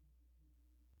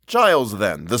Giles,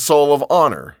 then, the soul of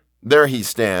honor. There he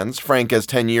stands, frank as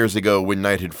 10 years ago when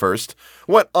knighted first.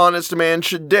 What honest man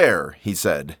should dare, he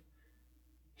said.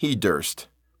 He durst.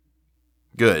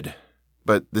 Good,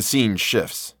 but the scene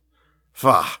shifts.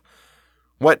 Faugh!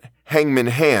 What hangman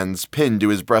hands pin to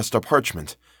his breast a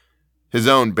parchment? His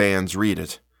own bands read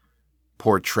it.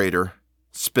 Poor traitor,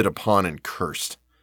 spit upon and cursed.